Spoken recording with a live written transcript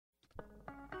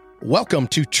Welcome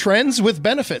to Trends with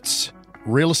Benefits,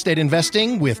 Real Estate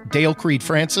Investing with Dale Creed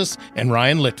Francis and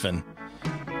Ryan Litvin.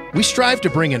 We strive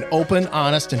to bring an open,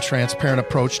 honest, and transparent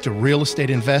approach to real estate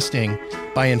investing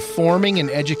by informing and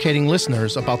educating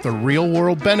listeners about the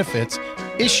real-world benefits,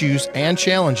 issues, and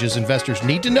challenges investors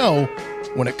need to know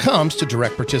when it comes to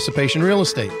direct participation real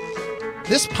estate.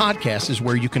 This podcast is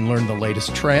where you can learn the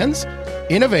latest trends,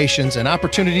 innovations, and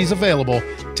opportunities available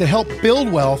to help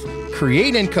build wealth,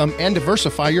 create income, and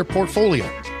diversify your portfolio.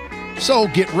 So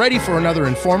get ready for another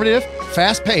informative,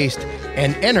 fast-paced,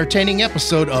 and entertaining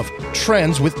episode of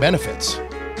Trends with Benefits.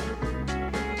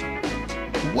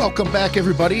 Welcome back,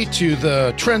 everybody, to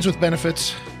the Trends with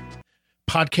Benefits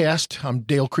podcast. I'm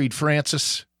Dale Creed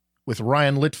Francis with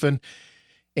Ryan Litvin.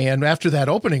 And after that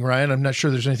opening, Ryan, I'm not sure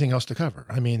there's anything else to cover.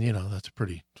 I mean, that's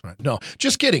pretty... No,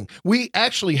 just kidding. We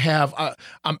actually have...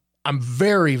 I'm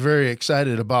very, very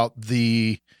excited about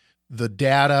the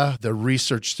data, the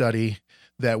research study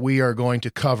that we are going to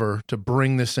cover to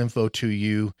bring this info to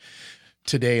you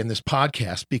today in this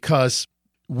podcast, because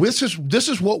this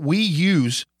is what we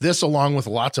use, this along with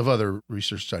lots of other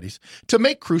research studies, to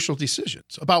make crucial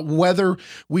decisions about whether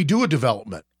we do a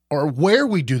development or where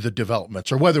we do the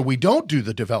developments or whether we don't do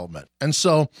the development. And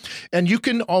you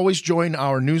can always join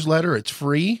our newsletter. It's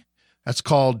free. That's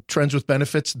called Trends with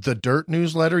Benefits, the DIRT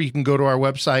newsletter. You can go to our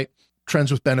website,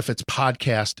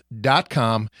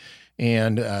 trendswithbenefitspodcast.com,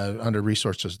 and under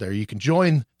resources there, you can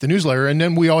join the newsletter. And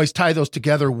then we always tie those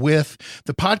together with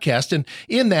the podcast. And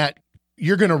in that,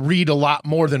 you're going to read a lot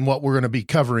more than what we're going to be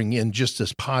covering in just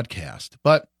this podcast.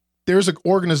 But there's an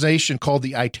organization called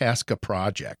the Itasca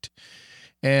Project,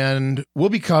 and we'll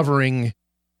be covering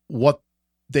what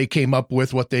they came up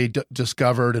with, what they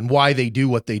discovered, and why they do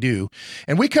what they do.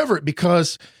 And we cover it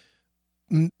because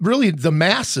really the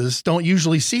masses don't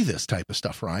usually see this type of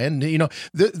stuff, Ryan.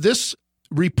 This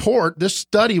report, this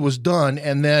study was done,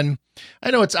 and then I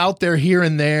know it's out there here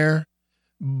and there,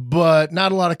 but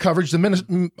not a lot of coverage.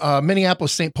 The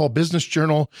Minneapolis St. Paul Business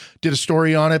Journal did a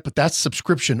story on it, but that's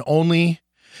subscription only.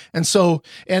 And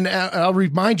I'll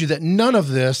remind you that none of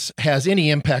this has any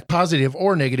impact, positive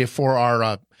or negative, for our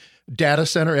edge data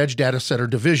center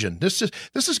division. This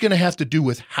is going to have to do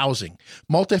with housing,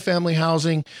 multifamily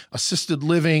housing, assisted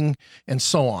living, and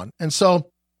so on. And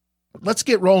so let's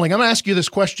get rolling. I'm going to ask you this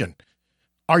question.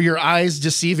 Are your eyes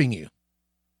deceiving you?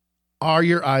 Are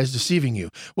your eyes deceiving you?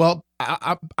 Well,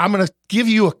 I'm going to give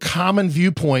you a common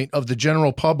viewpoint of the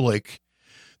general public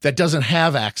that doesn't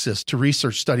have access to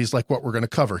research studies like what we're going to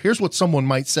cover. Here's what someone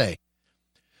might say.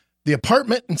 The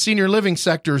apartment and senior living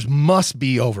sectors must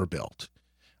be overbuilt.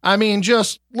 I mean,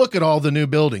 just look at all the new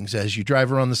buildings as you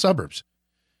drive around the suburbs.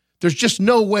 There's just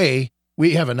no way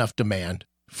we have enough demand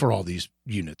for all these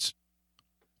units.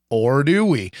 Or do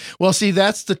we? Well, see,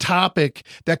 that's the topic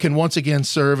that can once again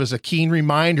serve as a keen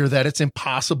reminder that it's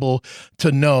impossible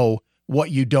to know what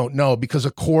you don't know, because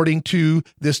according to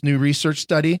this new research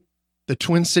study, the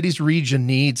Twin Cities region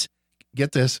needs,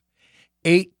 get this,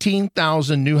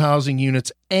 18,000 new housing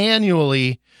units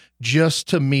annually just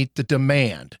to meet the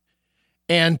demand.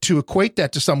 And to equate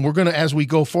that to something, we're going to, as we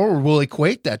go forward, we'll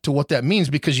equate that to what that means,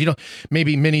 because,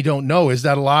 maybe many don't know, is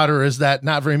that a lot or is that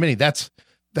not very many? That's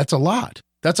a lot.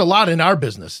 That's a lot in our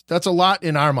business. That's a lot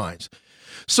in our minds.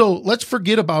 So let's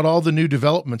forget about all the new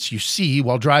developments you see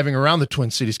while driving around the Twin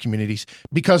Cities communities,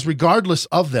 because regardless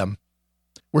of them,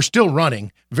 we're still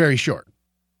running very short.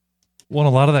 Well, a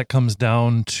lot of that comes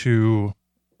down to,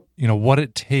 what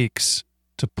it takes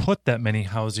to put that many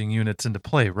housing units into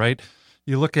play, right?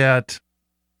 You look at,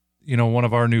 one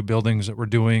of our new buildings that we're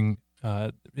doing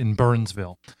in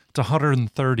Burnsville. It's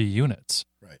 130 units.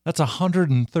 Right. That's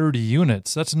 130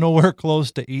 units. That's nowhere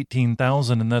close to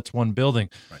 18,000, and that's one building.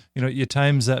 Right. You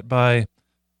times that by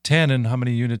 10, and how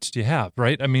many units do you have,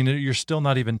 right? I mean, you're still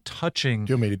not even touching.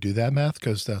 Do you want me to do that math?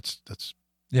 Because that's.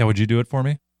 Yeah, would you do it for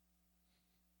me?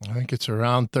 I think it's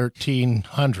around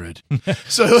 1,300.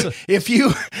 So if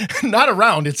you, not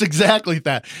around, it's exactly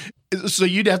that. So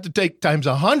you'd have to take times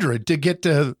 100 to get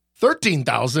to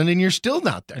 13,000, and you're still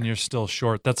not there. And you're still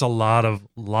short. That's a lot of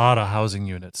housing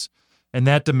units. And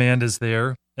that demand is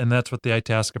there, and that's what the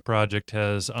Itasca Project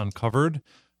has uncovered.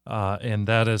 And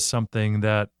that is something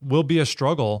that will be a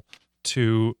struggle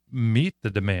to meet the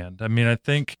demand. I mean, I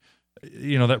think,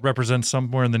 that represents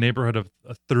somewhere in the neighborhood of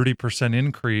a 30%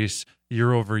 increase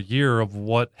year over year of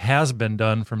what has been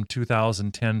done from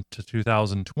 2010 to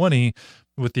 2020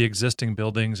 with the existing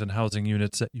buildings and housing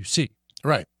units that you see.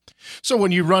 Right. So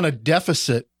when you run a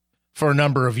deficit for a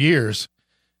number of years,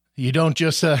 you don't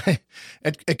just,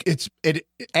 it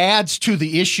adds to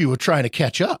the issue of trying to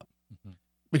catch up,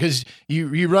 because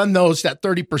you run that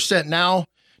 30% now.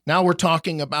 Now we're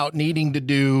talking about needing to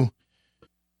do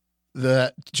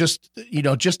just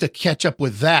to catch up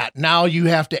with that. Now you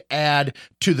have to add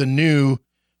to the new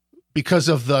because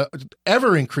of the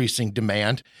ever increasing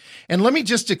demand. And let me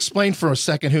just explain for a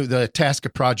second who the Itasca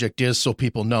Project is so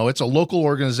people know. It's a local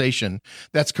organization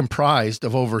that's comprised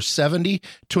of over 70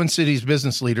 Twin Cities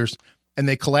business leaders, and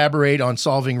they collaborate on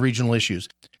solving regional issues.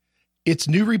 Its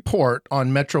new report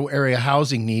on metro area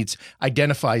housing needs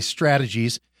identifies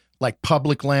strategies like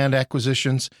public land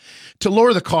acquisitions to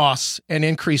lower the costs and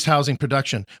increase housing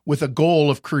production with a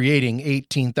goal of creating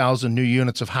 18,000 new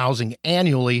units of housing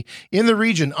annually in the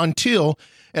region until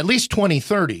at least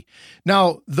 2030.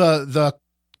 Now, the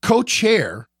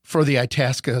co-chair for the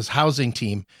Itasca's housing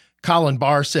team, Colin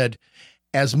Barr, said,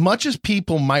 as much as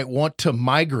people might want to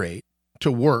migrate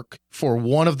to work for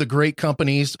one of the great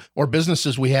companies or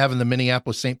businesses we have in the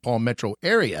Minneapolis-St. Paul metro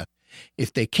area,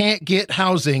 if they can't get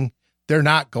housing, they're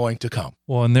not going to come.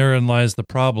 Well, and therein lies the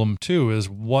problem too, is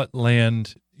what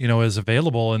land, is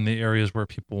available in the areas where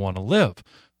people want to live.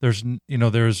 There's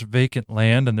vacant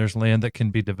land and there's land that can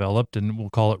be developed, and we'll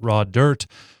call it raw dirt,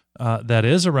 that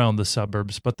is around the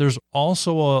suburbs, but there's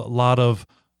also a lot of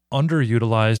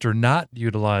underutilized or not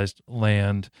utilized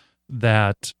land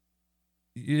that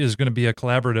is going to be a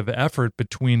collaborative effort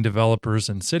between developers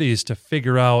and cities to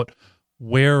figure out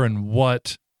where and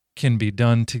what can be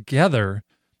done together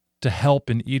to help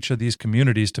in each of these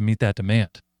communities to meet that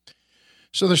demand.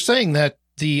 So they're saying that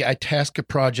the Itasca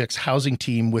Project's housing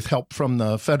team, with help from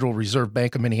the Federal Reserve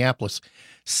Bank of Minneapolis,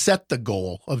 set the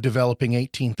goal of developing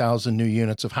 18,000 new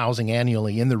units of housing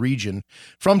annually in the region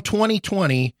from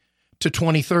 2020 to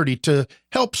 2030 to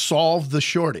help solve the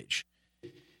shortage.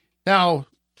 Now,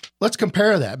 let's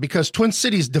compare that, because Twin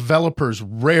Cities developers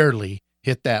rarely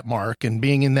hit that mark, and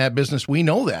being in that business, we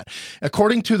know that.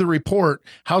 According to the report,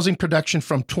 housing production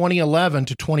from 2011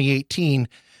 to 2018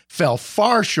 fell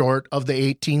far short of the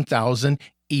 18,000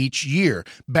 each year,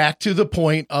 back to the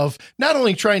point of not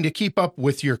only trying to keep up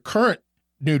with your current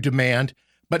new demand,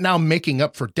 but now making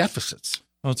up for deficits.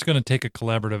 Well, it's going to take a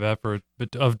collaborative effort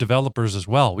of developers as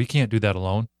well. We can't do that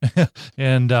alone,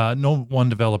 and no one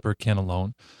developer can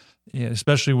alone,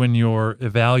 especially when you're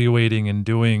evaluating and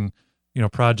doing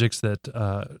projects that,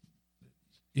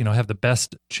 have the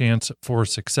best chance for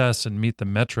success and meet the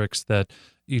metrics that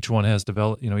each one has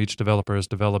developed, each developer has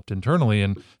developed internally,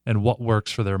 and what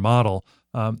works for their model.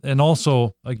 And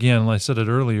also, again, like I said it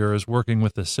earlier, is working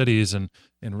with the cities and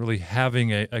really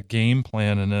having a game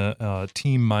plan and a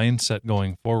team mindset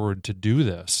going forward to do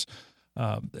this.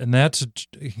 And that's,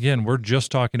 again, we're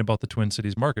just talking about the Twin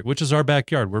Cities market, which is our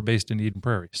backyard. We're based in Eden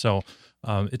Prairie. So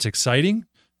it's exciting.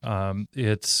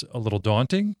 It's a little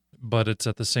daunting, but it's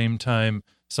at the same time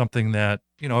something that,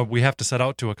 we have to set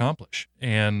out to accomplish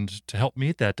and to help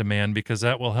meet that demand, because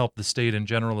that will help the state in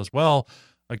general as well.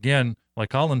 Again, like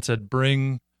Colin said,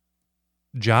 bring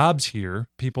jobs here,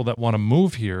 people that want to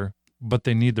move here, but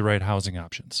they need the right housing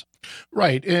options.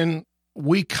 Right. And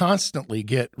we constantly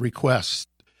get requests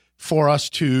for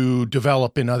us to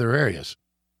develop in other areas.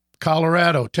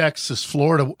 Colorado, Texas,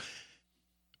 Florida,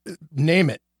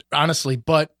 name it, honestly.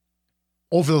 But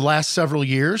over the last several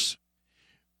years,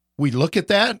 we look at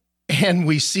that and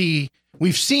we've seen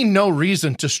no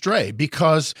reason to stray,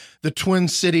 because the Twin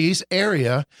Cities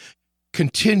area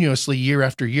continuously, year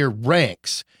after year,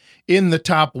 ranks in the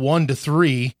top 1 to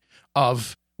 3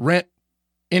 of rent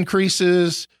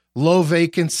increases, low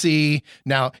vacancy.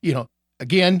 Now,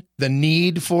 again, the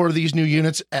need for these new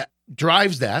units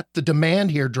drives that. The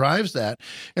demand here drives that.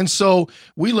 And so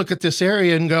we look at this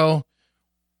area and go,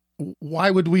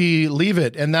 why would we leave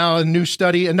it? And now a new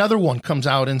study, another one comes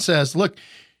out and says, look,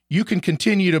 you can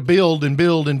continue to build and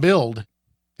build and build,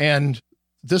 and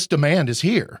this demand is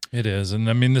here. It is. And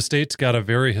I mean, the state's got a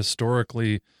very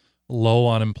historically low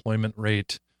unemployment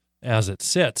rate as it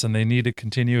sits, and they need to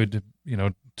continue to,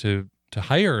 to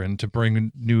hire and to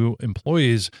bring new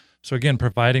employees. So again,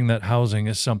 providing that housing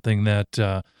is something that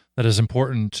that is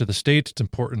important to the state. It's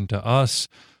important to us.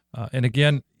 And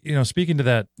again, speaking to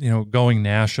that, going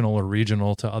national or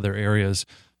regional to other areas,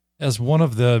 as one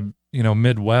of the,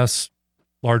 Midwest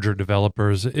larger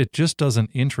developers, it just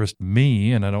doesn't interest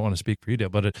me, and I don't want to speak for you, Dale,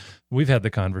 but we've had the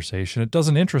conversation. It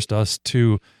doesn't interest us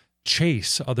to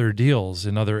chase other deals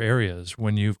in other areas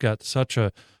when you've got such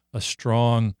a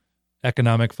strong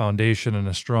economic foundation and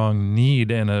a strong need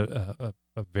and a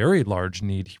very large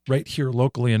need right here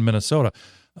locally in Minnesota.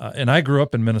 And I grew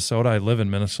up in Minnesota. I live in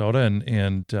Minnesota,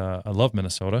 and I love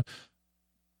Minnesota.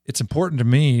 It's important to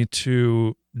me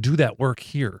to do that work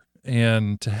here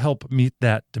and to help meet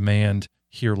that demand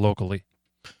here locally.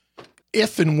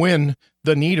 If and when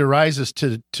the need arises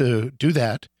to do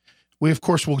that, we of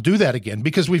course will do that again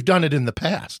because we've done it in the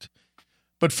past.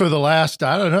 But for the last,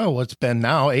 I don't know, what's been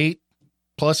now 8+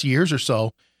 years or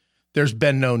so, there's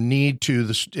been no need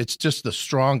to. It's just the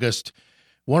strongest,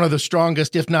 one of the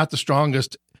strongest, if not the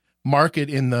strongest market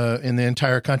in the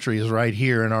entire country is right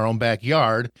here in our own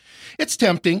backyard. It's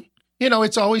tempting.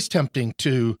 It's always tempting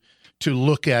to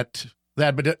look at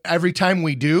that. But every time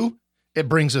we do, it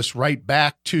brings us right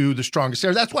back to the strongest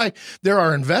area. That's why there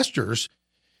are investors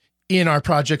in our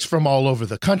projects from all over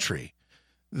the country.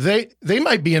 They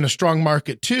might be in a strong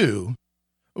market too,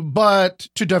 but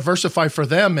to diversify for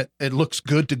them, it looks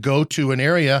good to go to an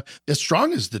area as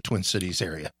strong as the Twin Cities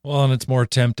area. Well, and it's more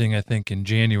tempting, I think, in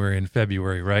January and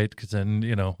February, right? Because then,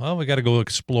 we got to go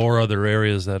explore other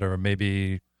areas that are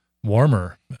maybe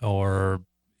warmer or,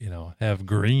 have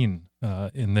green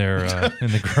in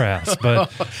the grass.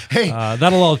 But hey,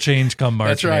 that'll all change come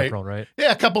March and right. April, right?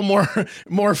 Yeah, a couple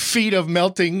more feet of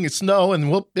melting snow,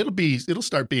 and it'll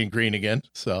start being green again.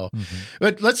 So,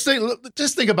 But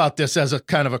just think about this as a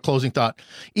kind of a closing thought.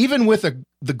 Even with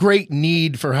the great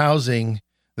need for housing,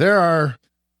 there are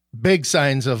big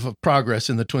signs of progress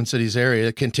in the Twin Cities area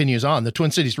that continues on. The Twin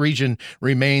Cities region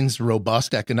remains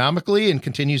robust economically and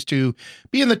continues to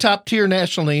be in the top tier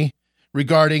nationally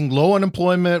regarding low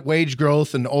unemployment, wage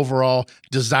growth, and overall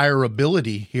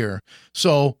desirability here.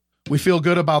 So we feel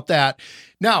good about that.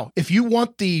 Now, if you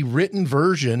want the written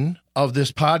version of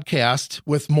this podcast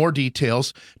with more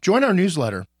details, join our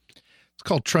newsletter. It's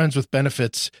called Trends with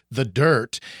Benefits, The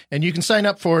Dirt, and you can sign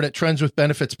up for it at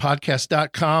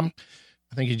trendswithbenefitspodcast.com.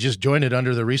 I think you just join it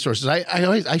under the resources.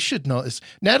 I should know this.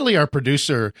 Natalie, our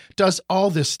producer, does all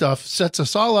this stuff, sets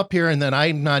us all up here, and then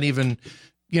I'm not even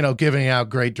giving out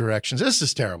great directions. This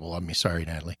is terrible of me. Sorry,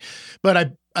 Natalie.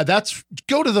 But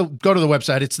go to the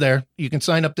website. It's there. You can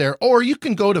sign up there, or you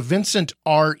can go to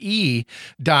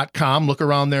vincentre.com, look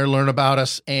around there, learn about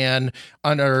us, and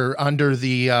under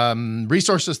the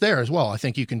resources there as well. I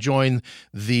think you can join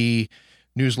the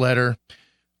newsletter.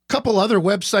 Couple other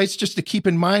websites just to keep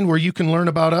in mind where you can learn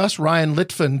about us: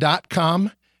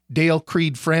 RyanLitvin.com,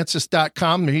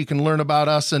 DaleCreedFrancis.com. There you can learn about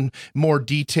us in more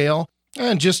detail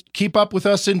and just keep up with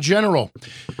us in general.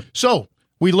 So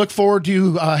we look forward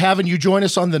to having you join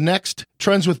us on the next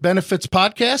Trends with Benefits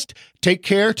podcast. Take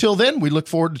care till then. We look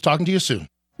forward to talking to you soon.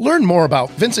 Learn more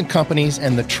about Vincent Companies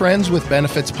and the Trends with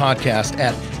Benefits podcast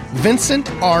at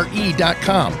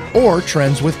vincentre.com or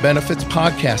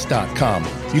trendswithbenefitspodcast.com.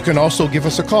 You can also give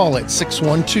us a call at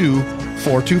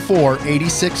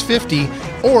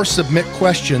 612-424-8650 or submit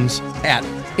questions at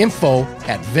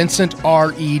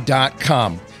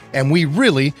info@vincentre.com. And we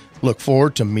really look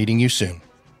forward to meeting you soon.